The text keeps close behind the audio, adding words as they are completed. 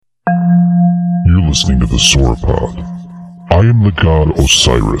You're listening to the Sauropod. I am the god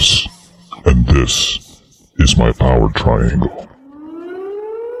Osiris, and this is my power triangle.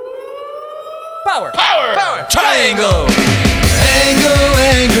 Power triangle. Angle,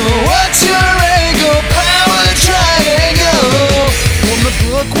 what's your angle? Power triangle. From the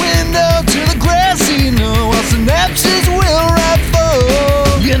book window to the grassy knoll, our synapses will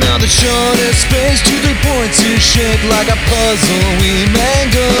rifle. You know the shortest space to the points you shake like a puzzle we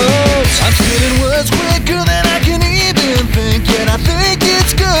mango. I'm spitting words quicker than I can even think, yet I think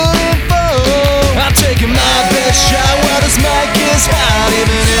it's good info. I'm taking my best shot while this mic is hot,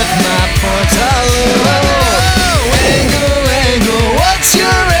 even if my points are low. Angle, what's your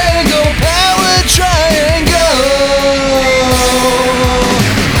angle? Power triangle.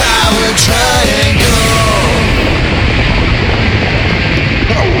 Power triangle.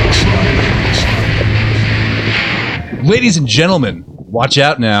 Ladies and gentlemen, watch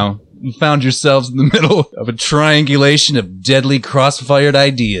out now. You found yourselves in the middle of a triangulation of deadly cross-fired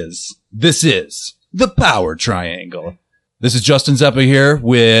ideas. This is the Power Triangle. This is Justin Zeppa here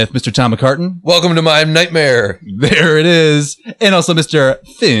with Mr. Tom McCartan. Welcome to my nightmare. There it is. And also Mr.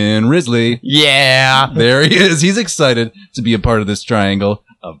 Finn Risley. Yeah. There he is. He's excited to be a part of this triangle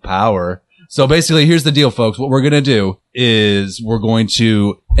of power. So basically, here's the deal, folks. What we're going to do is we're going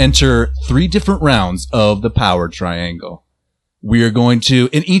to enter 3 different rounds of the Power Triangle. We are going to,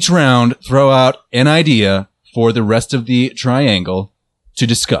 in each round, throw out an idea for the rest of the triangle to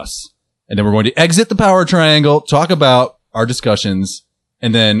discuss. And then we're going to exit the Power Triangle, talk about our discussions,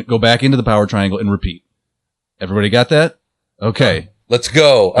 and then go back into the Power Triangle and repeat. Everybody got that? Okay. Let's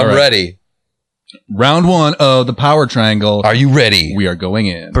go. I'm ready. Round 1 of the Power Triangle. Are you ready? We are going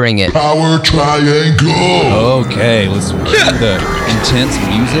in. Bring it. Power triangle! Okay, let's hear the intense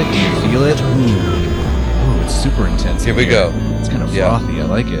music. Do you feel it? Ooh, it's super intense. Here we go. It's kind of frothy. I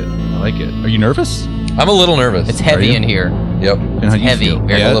like it. Are you nervous? I'm a little nervous. It's heavy in here. Yep. And how do you heavy. feel?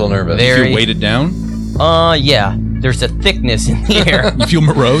 Very- I'm a little nervous. You Very- feel weighted down? Yeah. There's a thickness in here. You feel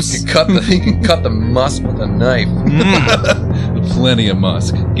morose? You can cut the musk with a knife. Plenty of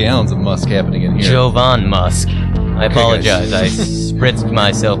musk. Gallons of musk happening in here. Jovan Musk. I apologize. guys. I spritzed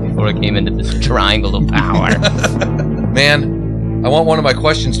myself before I came into this triangle of power. Man, I want one of my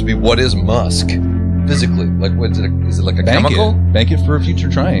questions to be, what is musk? Physically. Like, what is it? Is it like a chemical? Bank it for a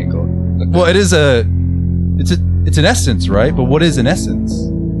future triangle. Well, it's an essence, right? But what is an essence?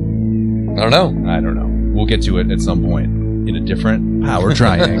 I don't know. I don't know. We'll get to it at some point in a different Power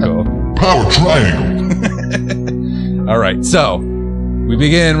Triangle. Power triangle! All right, so we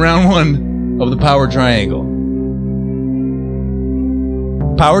begin round 1 of the Power Triangle.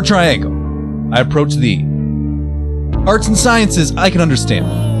 Power Triangle. I approach thee. Arts and sciences, I can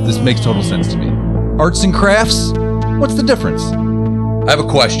understand. This makes total sense to me. Arts and crafts, what's the difference? I have a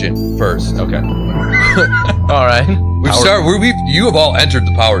question first. Okay. All right. You have all entered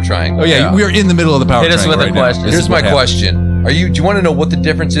the power triangle. Oh yeah, we are in the middle of the Power Hit us Triangle with a right now. question. This Here's is my what happens. question. Do you want to know what the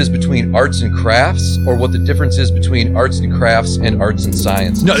difference is between arts and crafts, or what the difference is between arts and crafts and arts and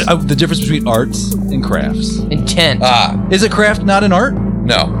science? No, the difference between arts and crafts. Intent. Is a craft not an art?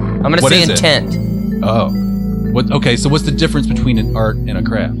 No. I'm going to what say is it? intent. Oh. What? Okay, so what's the difference between an art and a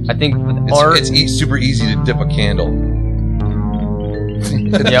craft? I think with art. It's super easy to dip a candle.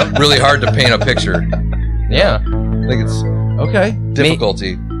 Yep. Really hard to paint a picture. Yeah. I think it's Okay.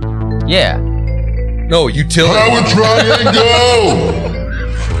 difficulty. Yeah. No, utility. Power triangle!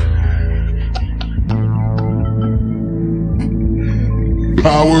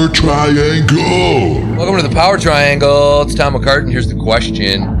 Power triangle! Welcome to the Power Triangle. It's Tom McCartan. Here's the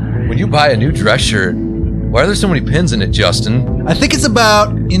question. When you buy a new dress shirt, why are there so many pins in it, Justin? I think it's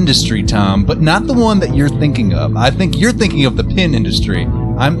about industry, Tom, but not the one that you're thinking of. I think you're thinking of the pin industry.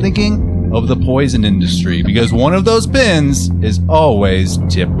 I'm thinking of the poison industry, because one of those pins is always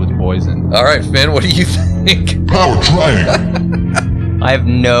tipped with poison. All right, Finn, what do you think? Power triangle! I have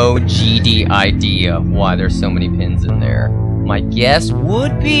no GD idea of why there's so many pins in there. My guess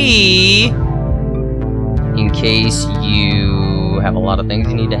would be in case you have a lot of things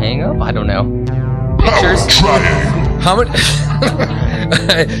you need to hang up. I don't know. Power Pictures. triangle! How many?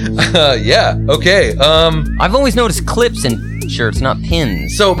 Yeah. Okay. I've always noticed clips in shirts, not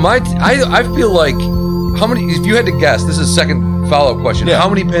pins. So I feel like, how many? If you had to guess, this is a second follow-up question. Yeah. How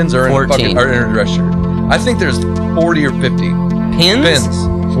many pins are in 14. are in a dress shirt? I think there's 40 or 50 Pins?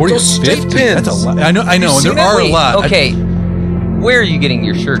 pins. 40 Those straight 50? pins. That's a lot. I know, and seen there it? are a Wait, lot. okay. Where are you getting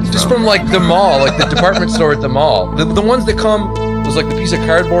your shirts Just from? from like the mall, like the department store at the mall. The ones that come, there's like the piece of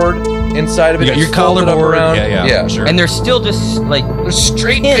cardboard inside of it. You got your just folded collar up board. around. Yeah, sure. And they're still just like There's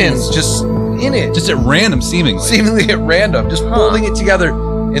straight Pins. pins just in it. Just at random, seemingly. Seemingly at random, just folding it together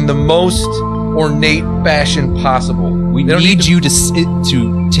in the most ornate fashion possible. We They don't need you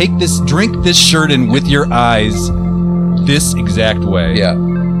to take drink this shirt in with your eyes this exact way. Yeah.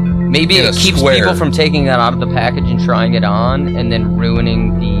 Maybe In it a keeps square. people from taking that out of the package and trying it on, and then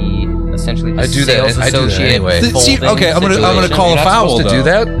ruining essentially the I do that- sales I do that associated anyway. See, folding okay, I'm gonna situation. call You're a not foul supposed to do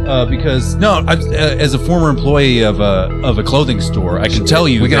though. that? Because as a former employee of a clothing store, I can tell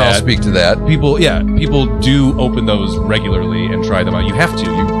you We can all that speak to that. people do open those regularly and try them out. You have to.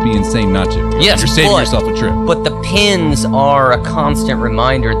 You'd be insane not to. Yes, you're saving but- yourself a trip. But the pins are a constant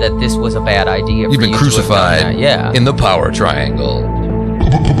reminder that this was a bad idea. You've for been you to have done crucified that. Yeah. in the power triangle.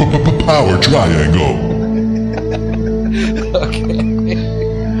 Power triangle.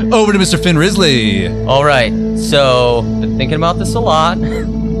 Over to Mr. Finn Risley. All right. So, been thinking about this a lot.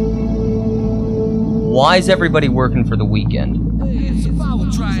 Why is everybody working for the weekend?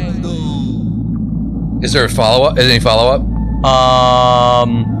 Is there a follow-up? Is there any follow-up?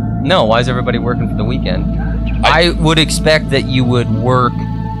 No. Why is everybody working for the weekend? I would expect that you would work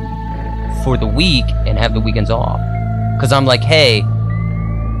for the week and have the weekends off. Because I'm like, hey,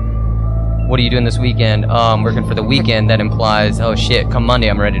 what are you doing this weekend? Working for the weekend. That implies, oh shit, come Monday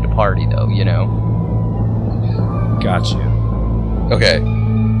I'm ready to party though, you know? Gotcha. Okay.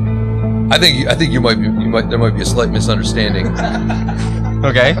 I think there might be a slight misunderstanding.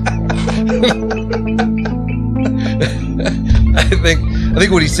 Okay. I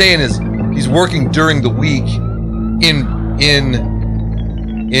think what he's saying is he's working during the week in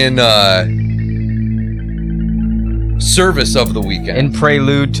service of the weekend. In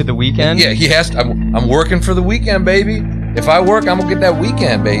prelude to the weekend? Yeah, he has to. I'm working for the weekend, baby. If I work, I'm gonna get that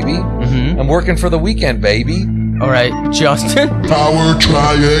weekend, baby. Mm-hmm. I'm working for the weekend, baby. All right, Justin. Power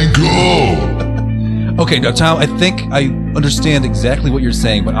triangle. Okay, now Tom, I think I understand exactly what you're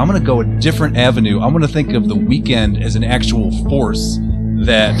saying, but I'm going to go a different avenue. I'm going to think of the weekend as an actual force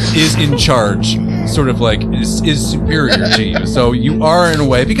that is in charge, sort of like is superior to you. So you are in a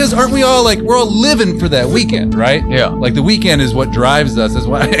way, because aren't we all like, we're all living for that weekend, right? Yeah. Like the weekend is what drives us. That's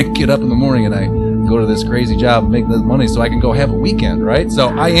why I get up in the morning and I go to this crazy job and make this money so I can go have a weekend, right? So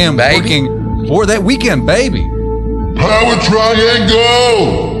I am Baby. working for that weekend, baby. Power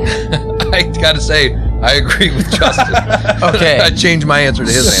triangle. I gotta say, I agree with Justin. Okay. I changed my answer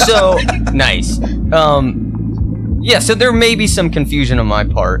to his answer. So, nice. Yeah, so there may be some confusion on my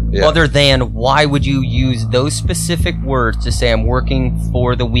part, Yeah. other than why would you use those specific words to say I'm working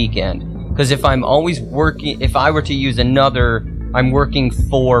for the weekend? Because if I'm always working, if I were to use another, I'm working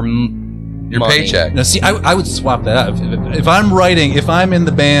for Your money. paycheck. Now, see, I would swap that out. If I'm writing, if I'm in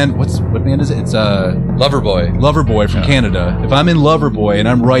the band, what band is it? It's Loverboy. Loverboy from Canada. If I'm in Loverboy and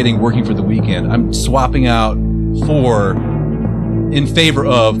I'm writing Working for the Weekend, I'm swapping out for in favor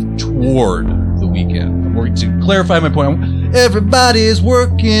of toward the weekend. I'm working to clarify my point. Everybody is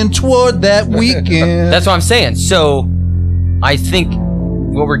working toward that weekend. That's what I'm saying. So, I think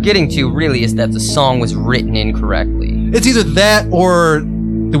what we're getting to really is that the song was written incorrectly. It's either that or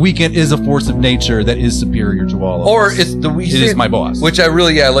the weekend is a force of nature that is superior to all of Or us. it's the It weekend. is my boss. Which I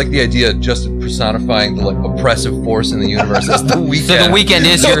like the idea of just personifying the like oppressive force in the universe as the weekend. So the weekend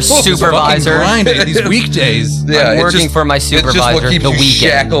is your supervisor. Fucking grind these weekdays. Yeah, I'm it's working just- for my It's just what supervisor keeps the you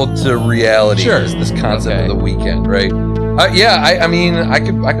weekend. shackled to reality. Sure. Is this concept Okay. of the weekend, right? I mean, I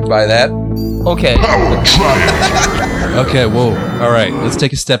could buy that. Okay. Power triangle. Okay, whoa. All right, let's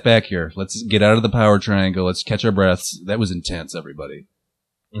take a step back here. Let's get out of the power triangle. Let's catch our breaths. That was intense, everybody.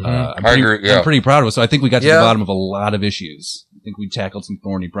 I'm pretty proud of us. So I think we got to the Yeah. bottom of a lot of issues. I think we tackled some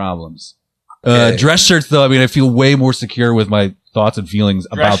thorny problems. Okay. Dress shirts, though, I mean, I feel way more secure with my thoughts and feelings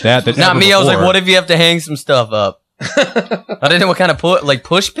about that than Not ever me. I was like, before. what if you have to hang some stuff up? I didn't know what kind of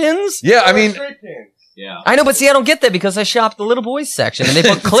push pins. Yeah, I mean, Yeah. I know, but see, I don't get that because I shopped the little boys section and they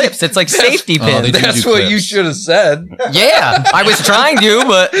put clips. It's like safety Oh, pins. they do that's do what clips. you should have said. Yeah, I was trying to,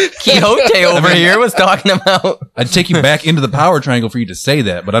 but Quixote over here was talking about. I'd take you back into the power triangle for you to say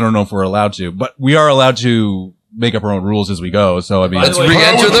that, but I don't know if we're allowed to. But we are allowed to make up our own rules as we go. So, I mean, Let's do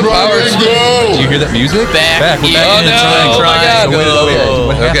re-enter the power. you hear that music? Back We're in back in the the triangle. triangle. So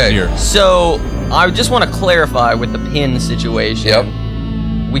what happened Okay. here? So I just want to clarify with the pin situation. Yep.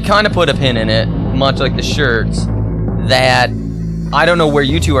 We kind of put a pin in it, much like the shirts, that I don't know where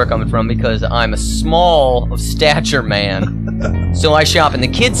you two are coming from because I'm a small of stature man. So I shop in the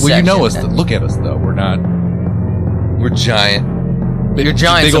kids Well, section. you know us. Look at us, though. We're not We're giant. You're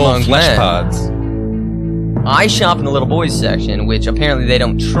giants big old among flesh men. pods. I shop in the little boys section, which apparently they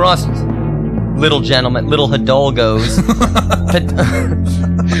don't trust little gentlemen, little hidalgos,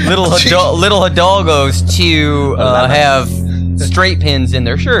 little hidalgos to have straight pins in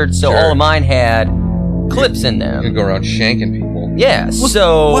their shirts. So Sure. all of mine had clips in You them. go around shanking people. Yeah.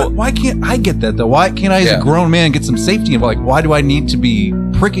 So Why can't I get that though? Why can't I, as a grown man, get some safety? And like, why do I need to be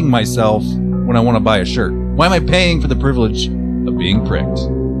pricking myself when I want to buy a shirt? Why am I paying for the privilege of being pricked?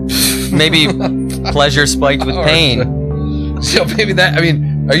 maybe pleasure spiked with pain. So maybe that. I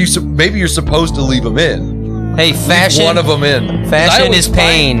mean, maybe you're supposed to leave them in. Hey, fashion. Leave one of them in. Fashion is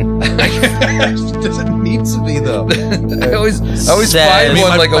pain. It doesn't need to be though. I always Says- find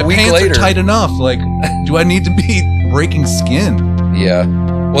one like a my week pants later. are tight enough. Like, do I need to be breaking skin? Yeah.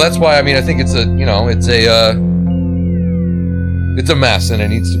 Well, that's why. I mean, I think it's a mess, and it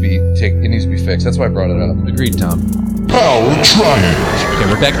needs to be fixed. That's why I brought it up. Agreed, Tom. Power Triangle.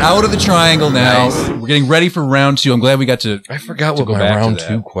 Okay, we're back out of the triangle now. Nice. We're getting ready for round 2. I'm glad we got to. I forgot To what go my back to round that.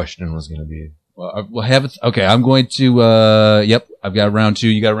 2 question was going to be. Well, we'll have it. Okay, I'm going to. Yep, I've got round 2.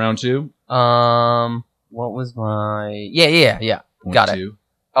 You got round 2? What was my? Yeah. Got it. 2.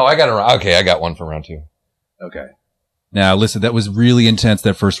 Oh, I got a round. Okay, I got one for round 2. Okay. Now, listen, that was really intense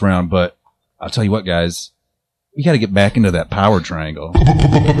that first round, but I'll tell you what, guys, we got to get back into that power triangle.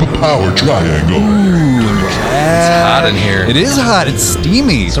 Power Triangle. It's hot in here. It is hot. It's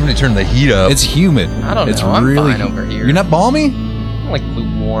steamy. Somebody turn the heat up. It's humid. I don't It's know. I'm really fine over here. You're not balmy? I'm like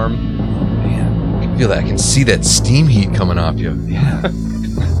lukewarm. Man, I can feel that. I can see that steam heat coming off you yeah.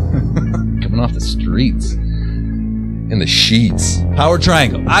 Coming off the streets. in the sheets. Power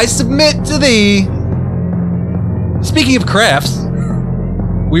triangle. I submit to thee. Speaking of crafts,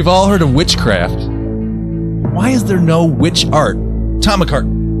 we've all heard of witchcraft. Why is there no witch art? Tom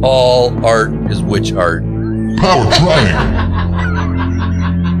McCartan. All art is witch art. Power Triangle.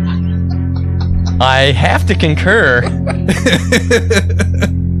 I have to concur.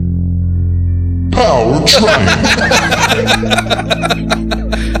 Power Triangle.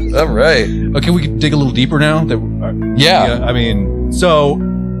 All right. Okay, we can dig a little deeper now. Yeah. I mean, so,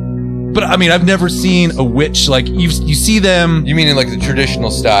 but I mean, I've never seen a witch like you see them. You mean in like the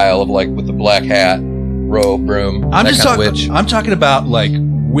traditional style of like with the black hat, robe, broom? I'm that just kind of talking. witch. I'm talking about like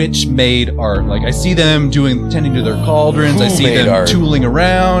witch-made art. Like I see them tending to their cauldrons. I see Who-made them art? tooling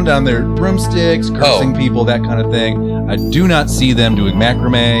around on their broomsticks, cursing people, that kind of thing. I do not see them doing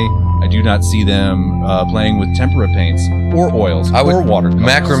macrame. I do not see them playing with tempera paints or oils or watercolors.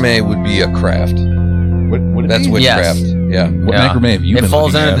 Macrame would be a craft. Would it That's be? witchcraft. Yes. Yeah. What Yeah. macrame have you It been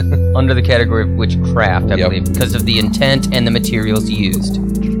falls looking at? under the category of witchcraft, I Yep. believe, because of the intent and the materials used.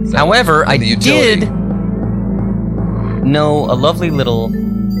 However, I the utility. did know a lovely little.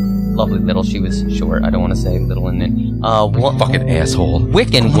 She was short. I don't want to say little in it. Fucking asshole.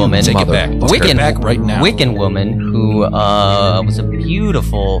 Wiccan woman. Take it back. Let's take it back right now. Wiccan woman who was a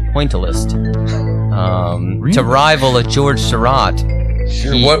beautiful pointillist. To rival a George Seurat.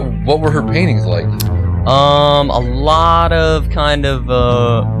 Sure. He- What were her paintings like? A lot of kind of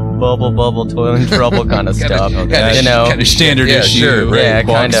bubble, toil and trouble kind of stuff. kinda you know, kinda Standard Yeah, issue, sure, right? yeah,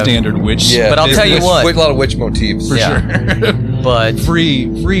 Bog kind of. standard witch. Yeah. But I'll tell you what. A lot of witch motifs. for Yeah. sure. but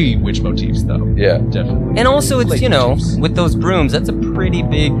free witch motifs though. Yeah. Definitely. and also it's Late you know motifs. with those brooms, that's a pretty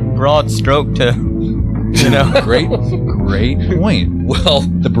big broad stroke to, you know. Great point. Well,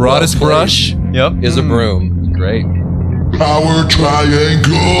 The broadest well played. brush. Yep. is a broom. Great. Power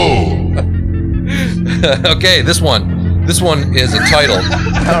Triangle. Okay, this one is a title.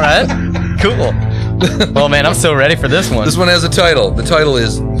 All right. Cool. Oh man, I'm so ready for this one. This one has a title. The title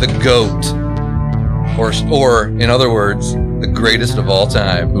is The Goat. Or in other words, the greatest of all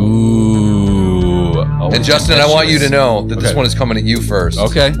time. Ooh. And Justin, I want you to know that this Okay. one is coming at you first.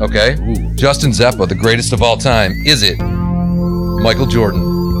 Okay. Okay? Ooh. Justin Zeppa, the greatest of all time. Is it Michael Jordan,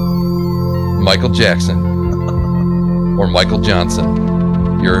 Michael Jackson, or Michael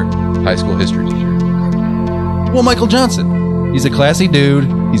Johnson, your high school history teacher? Well, Michael Johnson. He's a classy dude.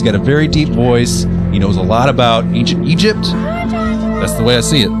 He's got a very deep voice. He knows a lot about ancient Egypt. That's the way I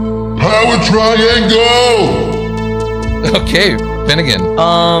see it. Power Triangle. Okay, Finnegan.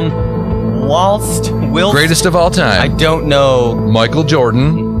 Whilst Greatest of all I time. don't know Michael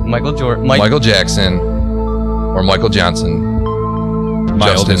Jordan, Michael Jordan. Michael Jackson, or Michael Johnson,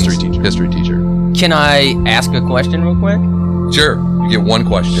 My old Justin's history teacher. Can I ask a question real quick? Sure, you get one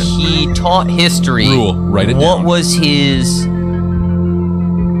question. He taught history. Rule. Write it What down. was his?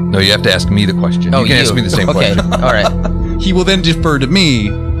 No, you have to ask me the question. You can ask me the same okay. question. All right. He will then defer to me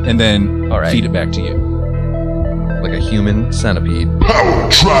and then All right. feed it back to you. Like a human centipede.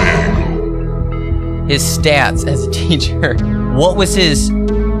 Power Triangle. His stats as a teacher. What was his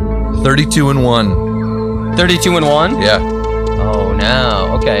 32 and 1. 32 and 1? Yeah. Oh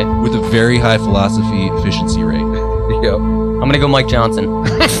no. Okay. With a very high philosophy efficiency rate. Yep. I'm gonna go Mike Johnson.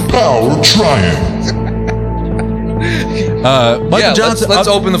 Power Triangle. Michael Johnson. Let's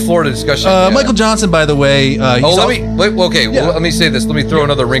open the floor to discussion. Michael Johnson, by the way. Let me say this. Let me throw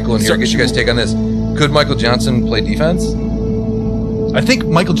another wrinkle in here. Get you guys' take on this. Could Michael Johnson play defense? I think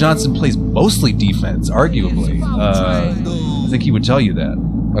Michael Johnson plays mostly defense, arguably. I think he would tell you that.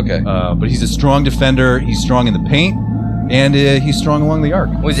 Okay. But he's a strong defender. He's strong in the paint, and he's strong along the arc.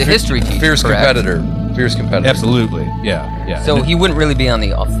 Was a history teacher? Fierce correct? competitor. Fierce competitor. Absolutely. Yeah. So he wouldn't really be on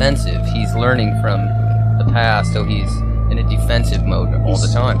the offensive. He's learning from the past, so he's in a defensive mode all the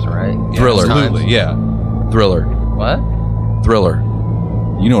times, right? Thriller. Absolutely. Yeah. Thriller. What? Thriller.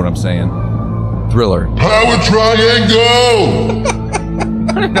 You know what I'm saying. Thriller. Power triangle!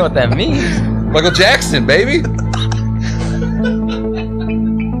 I don't know what that means. Michael Jackson, baby.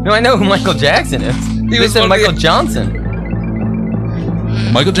 No, I know who Michael Jackson is. They was said on Michael the- Johnson.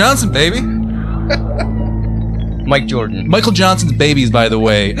 Michael Johnson, baby. Mike Jordan. Michael Johnson's babies, by the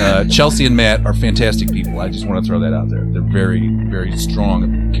way. Chelsea and Matt are fantastic people. I just want to throw that out there. They're very, very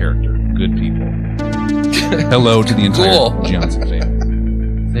strong character. Good people. Hello to the entire Cool. Johnson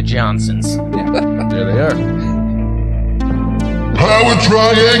family. The Johnsons. Yeah, there they are. Power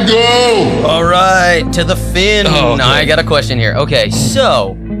triangle! All right, to the fin. Oh, okay. I got a question here. Okay,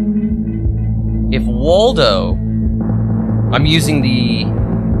 so if Waldo, I'm using the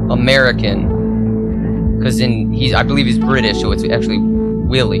American because I believe he's British, so it's actually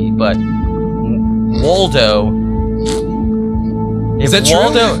Willie, but Waldo. Is that true?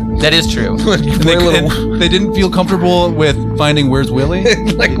 Waldo, that is true. They didn't feel comfortable with finding Where's Willie in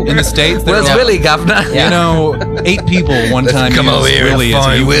the States. They were like, Willie, governor? Yeah. You know, 8 people one time come used over here and Willie as a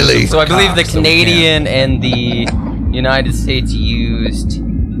find euphemism Willie. for So I believe cock, the so we can't. Canadian and the United States used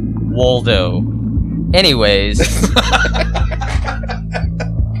Waldo. Anyways,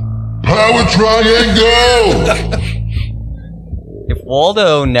 Power triangle! if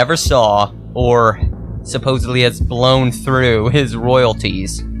Waldo never saw or supposedly has blown through his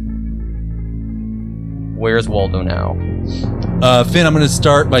royalties, where's Waldo now? Finn, I'm going to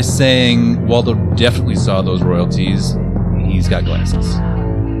start by saying Waldo definitely saw those royalties. He's got glasses.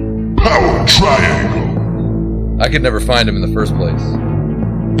 Power triangle! I could never find him in the first place.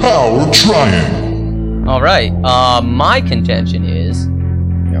 Power triangle! All right. My contention is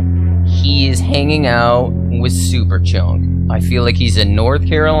he is hanging out with Superchunk. I feel like he's a North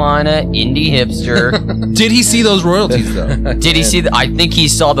Carolina indie hipster. Did he see those royalties, though? Did he see? I think he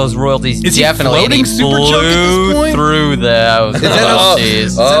saw those royalties. Is he definitely, and he floating Superchunk at this flew point? through those Is that how- royalties.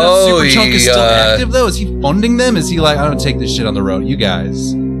 Is that how Superchunk is still he, active, though? Is he funding them? Is he like, I don't take this shit on the road? You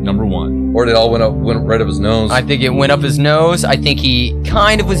guys, number one. Or it all went right up his nose. I think it went up his nose. I think he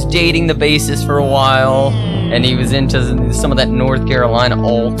kind of was dating the bassist for a while, and he was into some of that North Carolina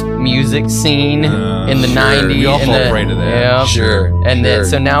alt music scene in the Sure. 90s. We all and fall the- prey to that. Yeah. Sure. And then, sure.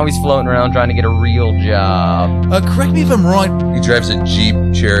 so now he's floating around trying to get a real job. Correct me if I'm wrong. He drives a Jeep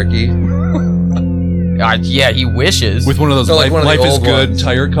Cherokee. Yeah, he wishes. With one of those So, like, life, one of the life is old good ones.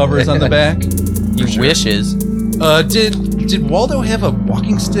 tire covers on the back. He wishes. Did Waldo have a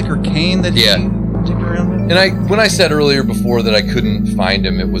walking stick or cane that Yeah. he dicked around with? And when I said earlier before that I couldn't find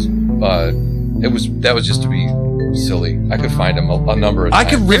him, that was just to be silly. I could find him a number of I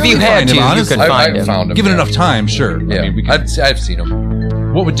times. could rarely you had find to, him, you honestly. could find I him. found him. Given yeah. enough time, sure. Yeah, I mean, we could, I've seen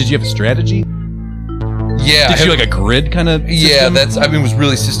him. did you have a strategy? Yeah. Did you like a grid kind of? Yeah, it was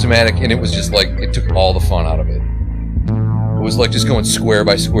really systematic, and it was just like it took all the fun out of it. It was like just going square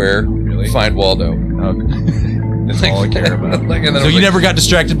by square, Really? find Waldo. That's all I care about. Like, and then So I was you like, never got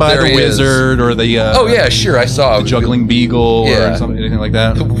distracted by there the he is. wizard or the Oh yeah, sure. I saw the juggling beagle Yeah. or something, anything like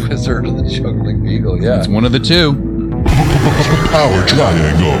that. the wizard and the juggling beagle. Yeah. It's one of the two. Power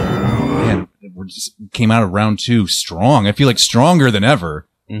triangle! Man, we just came out of round 2 strong. I feel like stronger than ever.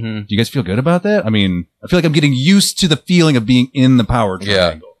 Mm-hmm. Do you guys feel good about that? I mean, I feel like I'm getting used to the feeling of being in the power Yeah.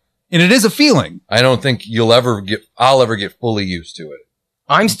 triangle. And it is a feeling. I don't think I'll ever get fully used to it.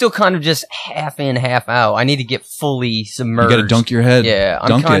 I'm still kind of just half in, half out. I need to get fully You submerged. got to dunk your head. Yeah, I'm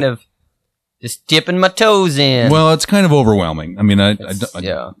Dunk kind it. of just dipping my toes in. Well, it's kind of overwhelming. I mean, I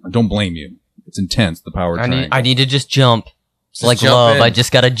don't blame you. It's intense, the power triangle. I need to just jump. It's Just like jump love. in. I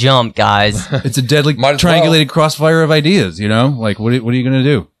just gotta jump, guys. It's a deadly Might as triangulated crossfire of ideas, you know? Like, what are you going to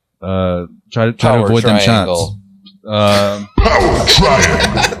do? Try to Power avoid triangle. them shots. Power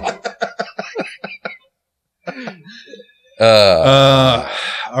triangle!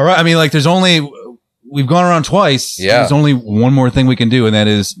 All right. I mean, like, we've gone around twice. Yeah. There's only one more thing we can do, and that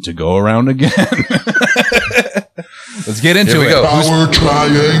is to go around again. Let's get into Here we it. go. Power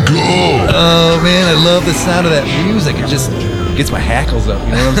triangle! Oh, man, I love the sound of that music. It just gets my hackles up.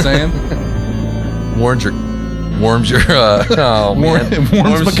 You know what I'm saying? Warren Warms your oh man. It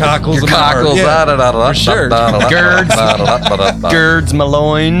warms my cockles. Your and my heart. cockles. Yeah, for sure. Girds my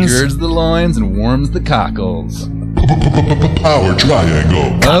loins. Girds the loins and warms the cockles. Power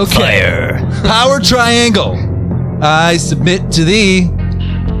triangle. Okay. Power triangle. I submit to thee.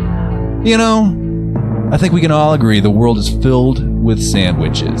 You know, I think we can all agree the world is filled with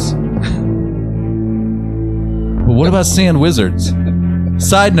sandwiches. But what about sand wizards?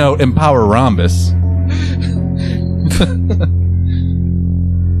 Side note, Empower Rhombus.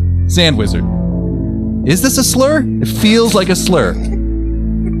 Sand wizard. Is this a slur? It feels like a slur.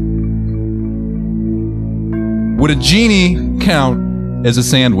 Would a genie count as a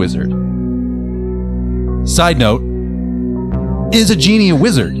sand wizard? Side note, is a genie a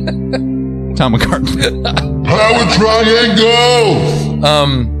wizard? Tom McCartney. Power triangle.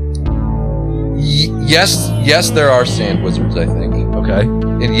 Yes, there are sand wizards, I think. Okay.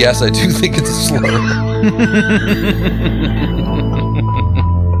 And yes, I do think it's a slur.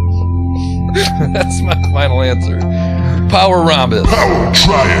 That's my final answer. Power Rhombus. Power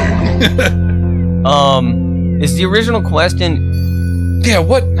triangle. Is the original question? Yeah,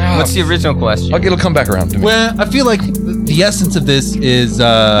 what? What's the original question? Okay, it'll come back around to me. Well, I feel like the essence of this is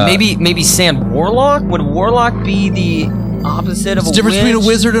Maybe sand warlock? Would a warlock be the opposite of what's a the difference between a witch?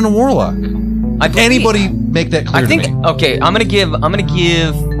 wizard and a warlock? Anybody make that clear I think to me? okay. I'm gonna give a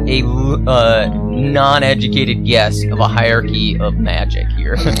non-educated guess of a hierarchy of magic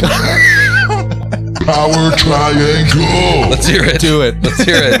here. Power triangle. Let's hear it. Do it. Let's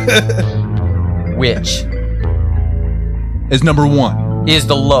hear it. Witch Is number one. is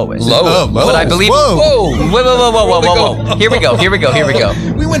the lowest. Lowest. But I believe. Whoa. Whoa. Here we go.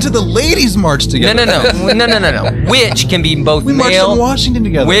 We went to the ladies' march together. No. Witch can be both We marched in male. Washington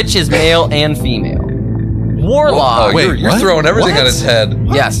together. Witch is male and female. Warlock. Oh, Wait, you're what? throwing everything What? on his head.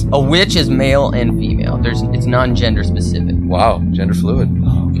 Yes, a witch is male and female. It's non-gender specific. Wow, gender fluid.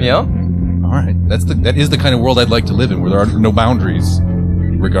 Yeah. All right. That is the kind of world I'd like to live in, where there are no boundaries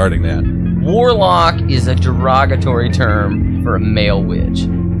regarding that. Warlock is a derogatory term for a male witch.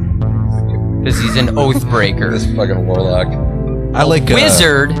 Because he's an oath breaker. This fucking warlock. I like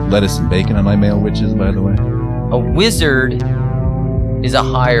wizard. lettuce and bacon on my male witches, by the way. A wizard is a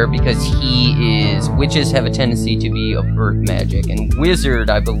higher because witches have a tendency to be of earth magic, and wizard,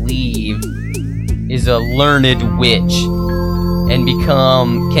 I believe, is a learned witch and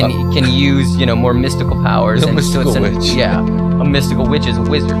can use more mystical powers. A And mystical witch. Yeah, a mystical witch is a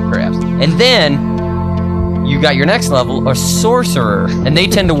wizard, perhaps. And then you got your next level, a sorcerer, and they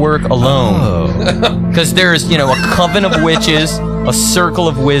tend to work alone Oh. because there's a coven of witches, a circle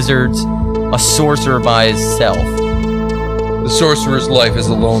of wizards, a sorcerer by himself. The sorcerer's life is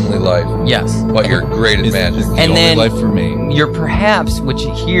a lonely life, Yes. but you're great at It's magic. the And only then- life for me. You're perhaps, which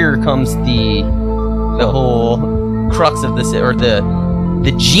here comes the whole crux of this, or the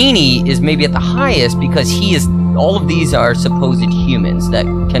genie is maybe at the highest because all of these are supposed humans that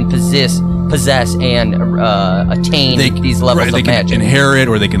can possess and attain these levels they of can magic. inherit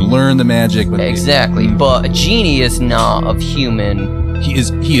or they can learn the magic. But Exactly, but a genie is not of human. he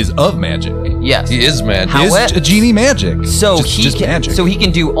is of magic. Yes. He is magic. How- He is a genie magic. So just magic. he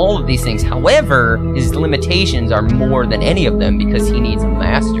can do all of these things. However, his limitations are more than any of them because he needs a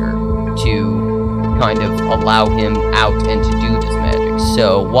master to kind of allow him out and to do this magic.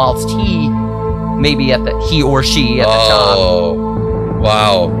 So whilst he or she at the top, Oh,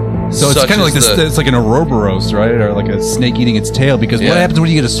 wow. So it's Such kind of like is this. the- It's like an Ouroboros, right, or like a snake eating its tail. Because Yeah. what happens when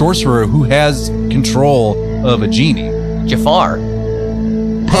you get a sorcerer who has control of a genie? Jafar.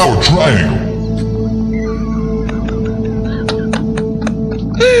 Power triangle.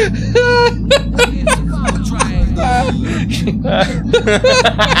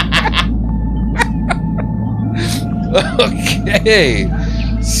 Okay.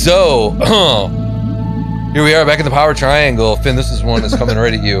 So, here we are back in the power triangle. Finn, this is one that's coming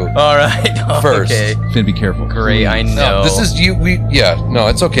right at you. All right. First. Okay. Finn, be careful. Great. I know. No, this is you. No,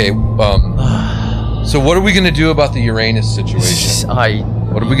 it's okay. So what are we going to do about the Uranus situation?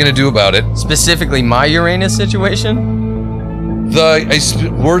 What are we going to do about it? Specifically my Uranus situation.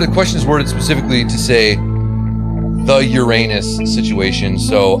 The question is worded specifically to say the Uranus situation,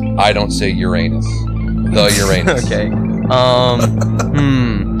 so I don't say Uranus. The Uranus. Okay. Power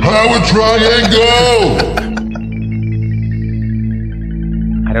triangle.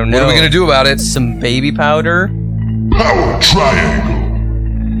 I don't What know. are we going to do about it? Some baby powder. Power triangle.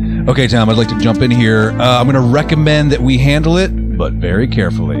 Okay, Tom, I'd like to jump in here. I'm going to recommend that we handle it, but very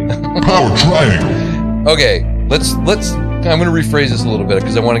carefully. Power triangle. Okay, let's. I'm going to rephrase this a little bit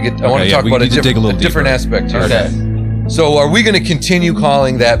because I want to talk we about need to dig a little different deeper. aspect here. Okay. So, are we going to continue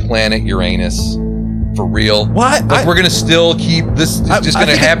calling that planet Uranus for real? What? Like we're gonna still keep this? It's just I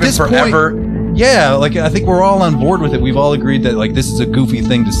gonna think at happen this forever? Yeah, like I think we're all on board with it. We've all agreed that like this is a goofy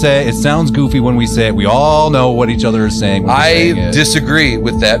thing to say. It sounds goofy when we say it. We all know what each other is saying. When we're saying I it. disagree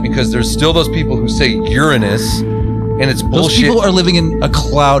with that because there's still those people who say Uranus, and it's Those bullshit. people are living in a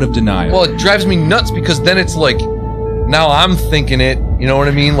cloud of denial. Well, it drives me nuts because then it's like, now I'm thinking it. You know what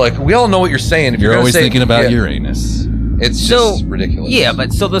I mean? Like we all know what you're saying. If You're gonna always say- thinking about yeah, Uranus. It's So, just ridiculous. Yeah,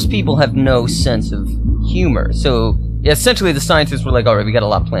 but so those people have no sense of humor. So essentially, the scientists were like, "All right, we got a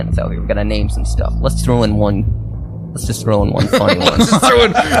lot of planets out here. We got to name some stuff. Let's throw in one. Let's just throw in one funny one.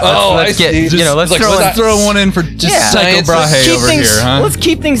 Throwing, oh, let's I get- see. you know, let's Like, throw Let's in- throw one in for just Yeah. Psycho Science is- Brahe Keep over things, here, huh? Let's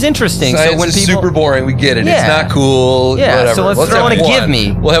keep things interesting. Science so when is people, super boring. We get it. It's Yeah. not cool. Yeah, Whatever. so let's throw have in a one. give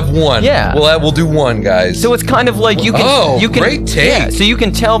me. We'll have one. Yeah. We'll do one, guys. so it's kind of like you can. Oh, you can, great take. Yeah, so you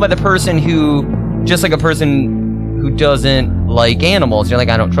can tell by the person who, just like a person who doesn't like animals, you're like,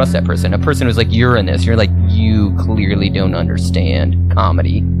 I don't trust that person. A person who's like Uranus, you're like, you clearly don't understand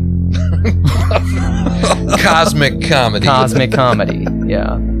comedy. Cosmic comedy. Cosmic comedy.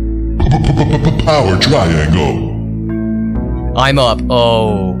 Yeah. Power triangle. I'm up.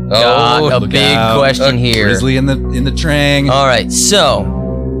 Oh, God, a Look big out. question here. Grizzly in the trang. All right, so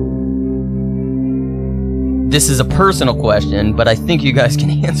this is a personal question, but I think you guys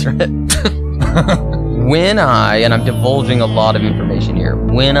can answer it. When and I'm divulging a lot of information here,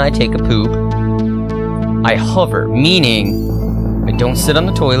 when I take a poop, I hover, meaning I don't sit on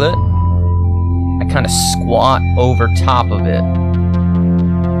the toilet. I kind of squat over top of it.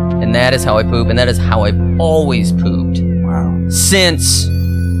 And that is how I poop, and that is how I've always pooped. Wow. Since,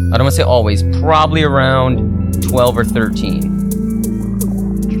 I don't want to say always, probably around 12 or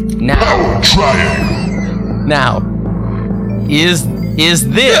 13. Power triangle. Now, is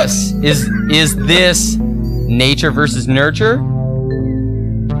this nature versus nurture?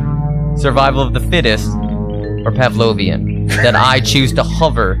 Survival of the fittest, or Pavlovian? That I choose to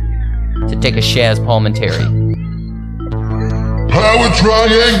hover to take a Shaz Palmentary. Power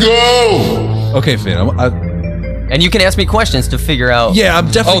triangle. Okay, Finn. And you can ask me questions to figure out. Yeah, I'm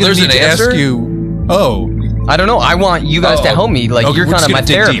definitely Oh, gonna there's need an to answer? ask you. Oh, I don't know. I want you guys to help me. Like okay, you're we're kind of just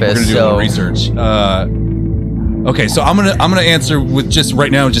my gonna dig deep. therapist. We're gonna do a So little research. Okay, so I'm gonna answer with just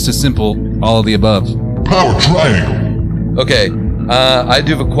right now, just a simple all of the above. Power triangle. Okay. I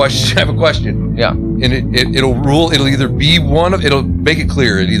do have a question. I have a question. yeah. And it'll either be it'll make it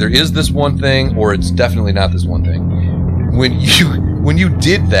clear. It either is this one thing or it's definitely not this one thing. When you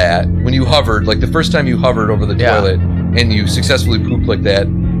did that, when you hovered, like the first time you hovered over the Yeah. toilet and you successfully pooped like that,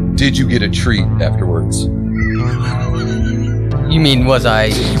 did you get a treat afterwards? You mean was I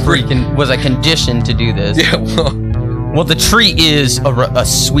conditioned to do this? Yeah, well, Well, the treat is a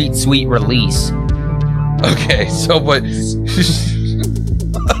sweet, sweet release. okay, so but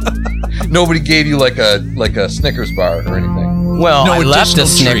nobody gave you like a Snickers bar or anything. Well, No I left a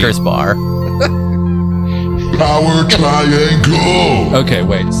additional treat. Snickers bar. Power triangle. Okay,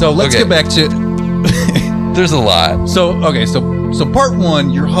 wait. So let's Okay. get back to. There's a lot. So part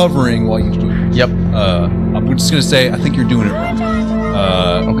one, you're hovering while you do it. Yep. I'm just gonna say I think you're doing it wrong.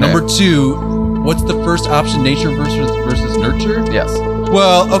 Okay. Number two, what's the first option? Nature versus nurture? Yes.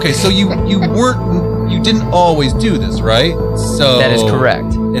 Well, okay, so you didn't always do this, right? So That is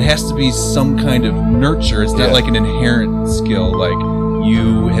correct. It has to be some kind of nurture. It's not Yeah. like an inherent skill, like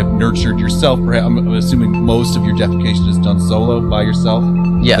you have nurtured yourself. Perhaps I'm assuming most of your defecation is done solo by yourself.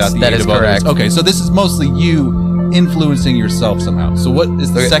 Yes, without the that aid is of others. correct. Okay, so this is mostly you influencing yourself somehow. So what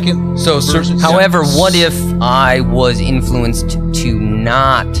is the Okay. second? So, version? However, what if I was influenced to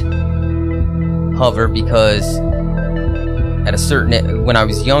not hover because at a certain when I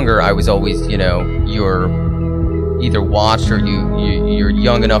was younger, I was always, you're either watched or you're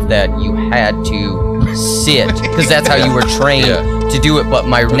young enough that you had to sit because that's how you were trained Yeah. to do it. But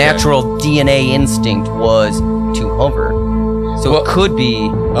my natural DNA instinct was to hover. So Well- it could be.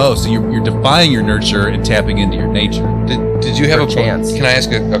 Oh, so you're defying your nurture and tapping into your nature. Did you have For a chance. Can I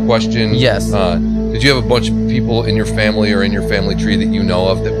ask a question? Yes. Did you have a bunch of people in your family or in your family tree that you know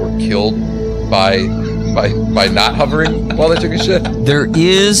of that were killed by not hovering while they took a shit? There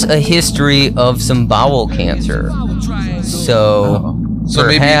is a history of some bowel cancer. So So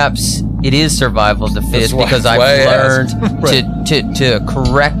maybe- perhaps it is survival of the fittest why- because that's I've why I learned asked. to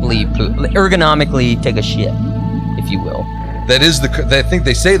correctly ergonomically take a shit, if you will. That is I think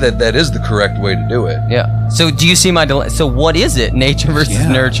they say that is the correct way to do it. Yeah. So do you see my dilemma? So what is it? Nature versus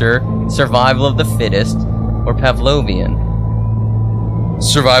Yeah. nurture, survival of the fittest, or Pavlovian?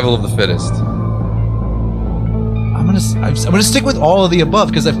 Survival of the fittest. I'm gonna stick with all of the above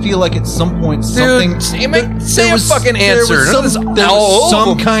because I feel like at some point something. Dude, say there a was- fucking there answer. was None of some- this- there was all some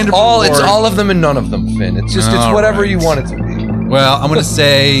of them. kind of It's reward. all of them and none of them, Finn. It's just it's All whatever right. you want it to be. Well, I'm gonna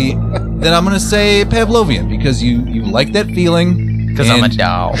say Pavlovian because you like that feeling. Because I'm a and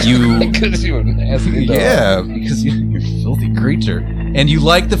dog. You Because you were nasty. dog. yeah, because you're a filthy creature, and you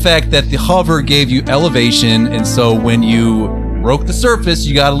like the fact that the hover gave you elevation, and so when you broke the surface,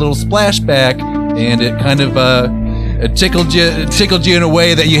 you got a little splashback, and it kind of it tickled you in a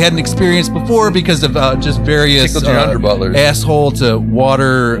way that you hadn't experienced before because of just various Tickled your underbutlers. asshole to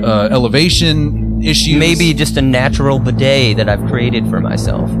water elevation issues. Maybe just a natural bidet that I've created for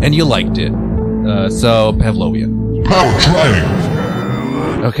myself. and you liked it. So Pavlovian. Power triangle.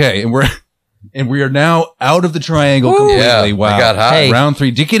 Okay, and we are now out of the triangle completely. Yeah, Wow. I got hot. Hey. Round 3.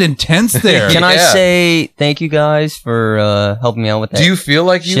 Did it get intense there? Can I Yeah. say thank you guys for helping me out with that Do you feel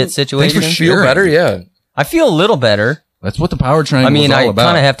like you shit situation? Thanks for feel sharing. better? Yeah. I feel a little better. That's what the power triangle I mean, is all I about.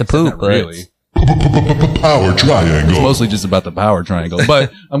 kind of have to Except poop, not but really. Power It's triangle. mostly just about the power triangle.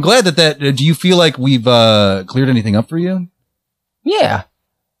 But I'm glad that do you feel like we've cleared anything up for you? yeah.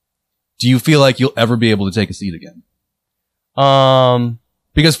 Do you feel like you'll ever be able to take a seat again?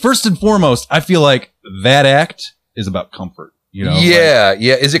 Because first and foremost, I feel like that act is about comfort. You know? yeah.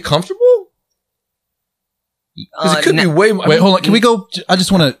 Is it comfortable? Because it could be way more. Like, wait, hold on. Can we go? I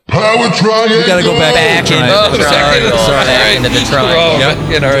just want to. Power triangle. We gotta go back Back to the into triangle. the triangle. Sorry. Back into the Oh,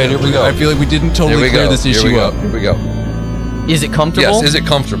 triangle. Yep. all right, here we go. I feel like we didn't Here totally we clear go. this Here we issue go. up. Here we go. Is it comfortable? Yes. Is it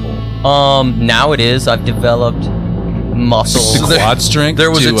comfortable? Now it is. I've developed muscles. The quad strength. There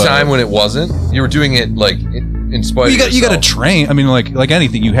was to, a time when it wasn't. You were doing it like in spite of you got to yourself. train. I mean, like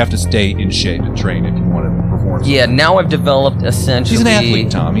anything, you have to stay in shape and train if you want to perform. Yeah, now I've developed essentially He's an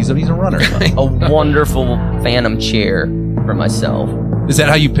athlete, Tom. He's a runner. a wonderful phantom chair for myself. Is that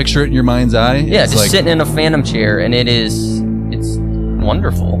how you picture it in your mind's eye? Yeah, It's just like, sitting in a phantom chair, and it's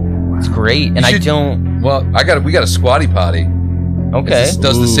wonderful. It's great, and I should- don't. Well, we got a squatty potty. Okay, It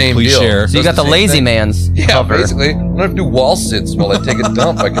does the Ooh, same please deal. share. so you Does got the same lazy thing. man's Yeah, cover. basically. I don't have to do wall sits while I take a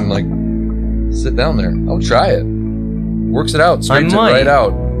dump. I can like sit down there. I'll try it. Works it out. Straight to might. right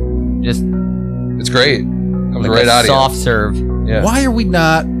out. Just It's great. Comes like right a out soft of serve. you. Yeah. why are we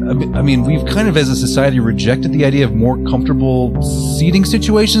not? I mean, we've kind of, as a society, rejected the idea of more comfortable seating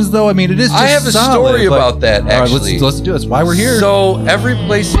situations. Though, I mean, it is. Just I have a solid, story but- about that. All right, Actually, let's do it. That's why we're here. So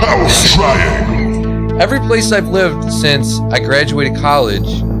every place I've lived since I graduated college,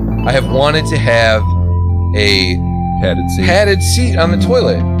 I have wanted to have a padded seat. padded seat on the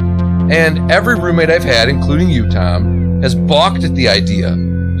toilet. And every roommate I've had, including you, Tom, has balked at the idea.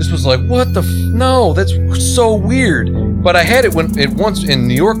 Just was like, what the no, that's so weird. But I had it once in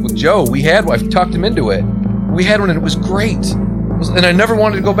New York with Joe. I've talked him into it. We had one and it was great. And I never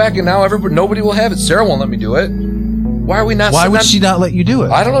wanted to go back, and now nobody will have it. Sarah won't let me do it. Why are we not? Why would she not let you do it?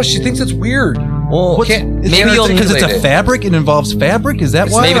 I don't know. She thinks it's weird. Well, What's- can't- is maybe it you'll because it's a articulate it. fabric. It involves fabric. Is that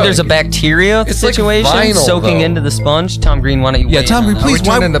why? maybe there's a bacteria It's like situation vinyl, soaking though. into the sponge. Tom Green, why don't you? Yeah, weigh Tom in Green, on please. Are we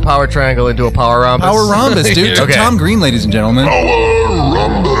Why turning the power triangle into a power rhombus? power rhombus, dude? Okay. Tom Green, ladies and gentlemen. Power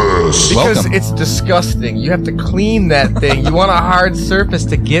rhombus. Because Welcome. it's disgusting. You have to clean that thing. You want a hard surface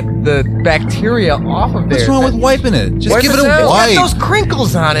to get the bacteria off of there. What's wrong with wiping it? Just Wipe give it it a down. wipe. Got those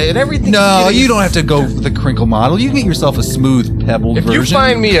crinkles on it and everything? No, you don't have to go for the crinkle model. You can get yourself a smooth, pebbled If version. you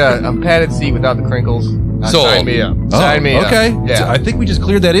find me a padded seat without the crinkles, Sold. sign me up. Oh, Sign me up. okay. So Yeah. I think we just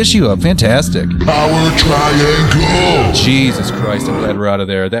cleared that issue up. Fantastic. Power triangle. Jesus Christ, I'm glad we're out of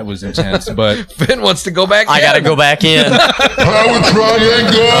there. That was intense, but Finn wants to go back. I gotta go back in. Power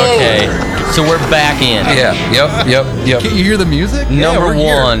triangle. Okay, so we're back in. Yeah. Yep. can you hear the music? Number we're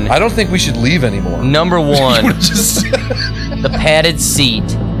here. one. I don't think we should leave anymore. Number one, Just the padded seat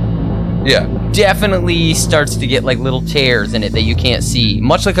Yeah. definitely starts to get like little tears in it that you can't see,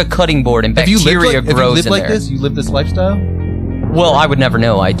 much like a cutting board, and have you lived bacteria like, have you grows lived in like there. this? You live this lifestyle? Well, I would never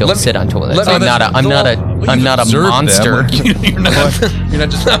know. I don't Let me- sit on toilets. let me- I'm not a. I'm not a. Well, I'm you've not a observed them. monster. Like, you're not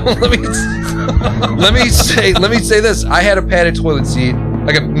just. let me say this. I had a padded toilet seat.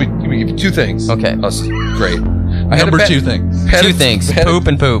 Give me two things. Okay. Great. I had a Number two things. Two things: poop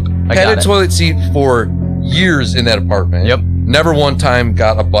and poop. I got Padded it. toilet seat for years in that apartment. Yep. Never one time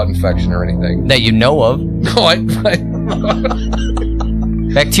got a butt infection or anything. That you know of. No,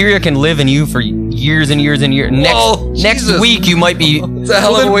 Bacteria can live in you for years and years and years. Well, Next Jesus. week you might be. It's a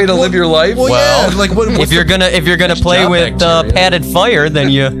hell of a way to live your life. Well, yeah, like what? If you're gonna play job with bacteria? padded fire, then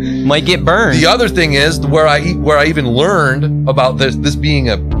you might get burned. The other thing is where I even learned about this being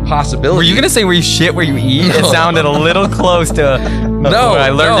a possibility. Were you gonna say where you shit where you eat? It No. sounded a little close to. No, I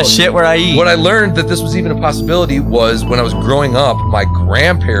learned no. to shit where I eat. What I learned that this was even a possibility was when I was growing up, my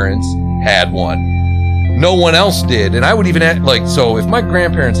grandparents had one. no one else did, and I would even add, like, so if my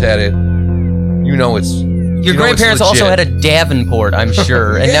grandparents had it, it's Your grandparents also had a Davenport, I'm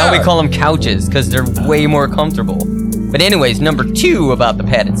sure, and now we call them couches because they're way more comfortable. But anyways, number 2 about the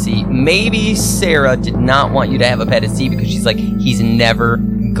padded seat. Maybe Sarah did not want you to have a padded seat because she's like, he's never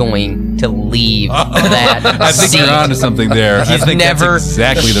going to leave that I think seat. you're onto something there. I think that's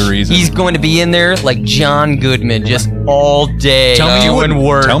exactly the reason. He's going to be in there like John Goodman just all day. Tell me you doing wouldn't.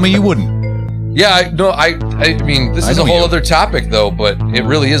 work. Tell me you wouldn't. Yeah, I mean, this is a whole other topic, though, but it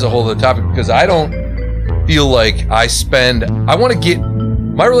really is a whole other topic because I don't feel like I want to get,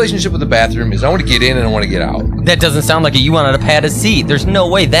 my relationship with the bathroom is I want to get in and I want to get out. That doesn't sound like you wanted a padded seat. There's no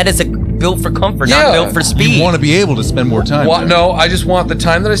way. That is built for comfort, not built for speed. You want to be able to spend more time there. No, I just want the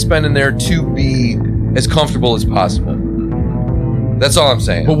time that I spend in there to be as comfortable as possible. That's all I'm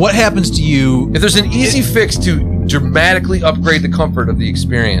saying. But what happens to you? If there's an easy fix to dramatically upgrade the comfort of the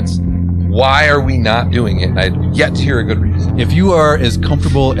experience, why are we not doing it? And I've yet to hear a good reason. If you are as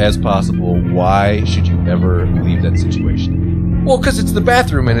comfortable as possible, why should you ever leave that situation? Well, because it's the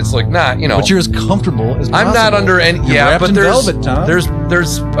bathroom and it's like not, But you're as comfortable as possible. I'm not under any. You're wrapped but in there's velvet, Tom.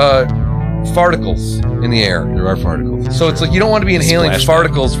 there's farticles in the air. There are farticles. So it's like you don't want to be inhaling Splash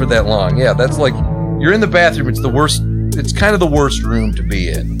farticles for that long. Yeah, that's like you're in the bathroom. It's the worst. It's kind of the worst room to be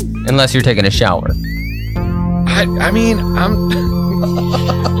in. Unless you're taking a shower. I mean, I'm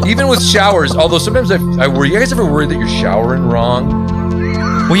even with showers. Although sometimes I worry. You guys ever worried that you're showering wrong?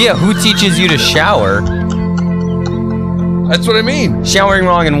 Well, yeah. Who teaches you to shower? That's what I mean. Showering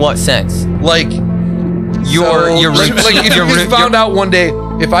wrong in what sense? Like You're like if you just found out one day.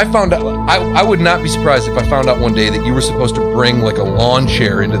 If I found out, I would not be surprised if I found out one day that you were supposed to bring like a lawn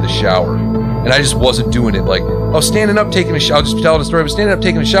chair into the shower, and I just wasn't doing it. Like, I was standing up taking a shower. I'll just tell a story. I was standing up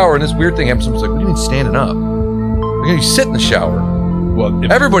taking a shower, and this weird thing happens. I was like, "What do you mean standing up? You sit in the shower."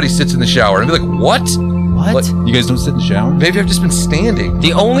 Well, Everybody sits in the shower, and I'd be like, "What? What? Like, you guys don't sit in the shower? maybe I've just been standing."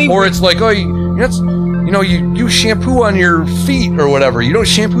 The only Or it's like, "Oh, you're not." You shampoo on your feet or whatever. You don't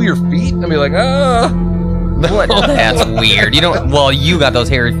shampoo your feet? I'd be like, what? That's weird. You don't. Well, you got those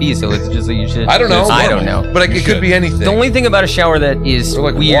hairy feet, so it's just like you should. I don't know. I don't know. But it could be anything. The only thing about a shower that is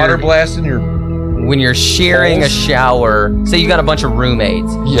or like weird water blasting your. when you're sharing a shower. Say you got a bunch of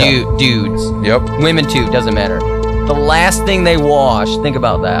roommates, Yeah. dudes, Yep. women too. Doesn't matter. The last thing they wash. Think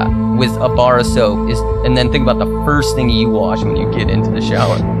about that with a bar of soap is, and then think about the first thing you wash when you get into the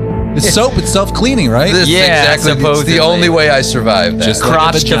shower. The soap, it's self-cleaning, right? This Yeah, exactly. It's supposedly. the only way I survived that. Just like a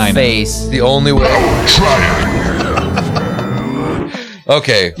Crotch to vagina. face. the only way.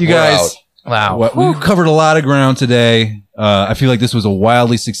 Okay, You we're guys, Wow. we covered a lot of ground today. I feel like this was a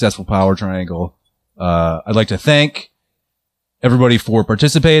wildly successful power triangle. I'd like to thank everybody for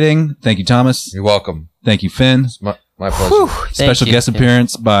participating. Thank you, Thomas. You're welcome. Thank you, Finn. It's my pleasure. Special you. guest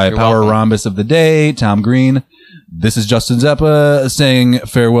appearance by You're Power welcome. Rhombus of the Day, Tom Green. This is Justin Zeppa saying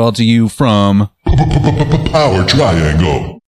farewell to you from Power Triangle.